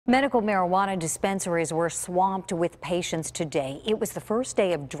Medical marijuana dispensaries were swamped with patients today. It was the first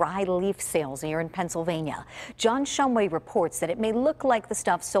day of dry leaf sales here in Pennsylvania. John Shumway reports that it may look like the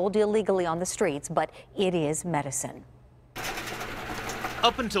stuff sold illegally on the streets, but it is medicine.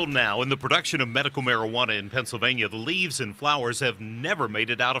 Up until now, in the production of medical marijuana in Pennsylvania, the leaves and flowers have never made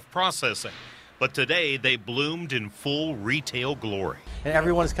it out of processing. But today, they bloomed in full retail glory. And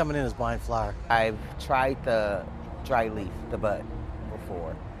everyone's coming in is buying flower. I've tried the dry leaf, the bud,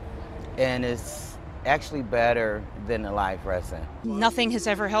 before, and it's actually better than the live resin. Nothing has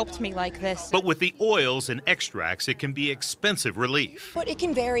ever helped me like this. But with the oils and extracts, it can be expensive relief. But it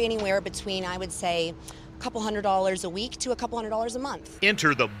can vary anywhere between, I would say, a couple $100s a week to a couple $100s a month.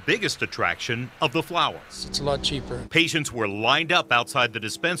 Enter the biggest attraction of the flowers. It's a lot cheaper. Patients were lined up outside the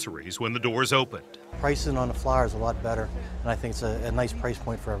dispensaries when the doors opened. Pricing on the flower is a lot better, and I think it's a nice price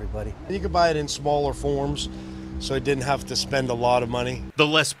point for everybody. You could buy it in smaller forms, so it didn't have to spend a lot of money. The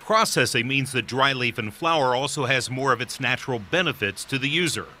less processing means that dry leaf and flower also has more of its natural benefits to the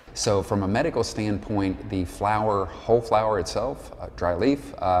user. So from a medical standpoint, the flower, whole flower itself, dry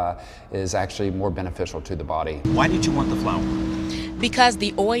leaf, is actually more beneficial to the body. Why did you want the flower? Because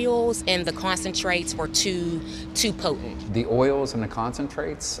the oils and the concentrates were too potent. The oils and the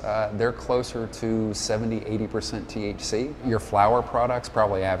concentrates, they're closer to 70–80% THC. Your flower products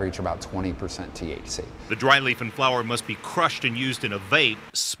probably average about 20% THC. The dry leaf and flower must be crushed and used in a vape.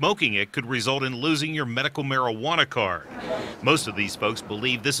 Smoking it could result in losing your medical marijuana card. Most of these folks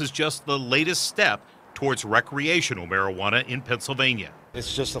believe this is just the latest step towards recreational marijuana in Pennsylvania.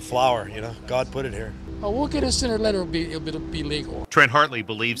 It's just a flower, you know, God put it here. We'll get it sooner or later, it'll be legal. Trent Hartley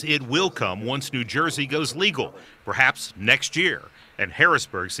believes it will come once New Jersey goes legal, perhaps next year. And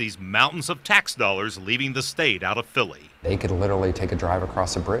Harrisburg sees mountains of tax dollars leaving the state out of Philly. They could literally take a drive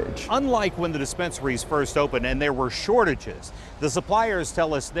across a bridge. Unlike when the dispensaries first opened and there were shortages, the suppliers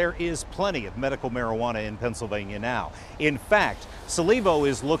tell us there is plenty of medical marijuana in Pennsylvania now. In fact, Salivo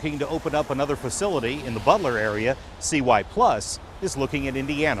is looking to open up another facility in the Butler area. CY Plus is looking at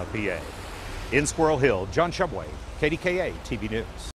Indiana, PA. In Squirrel Hill, John Shumway, KDKA-TV News.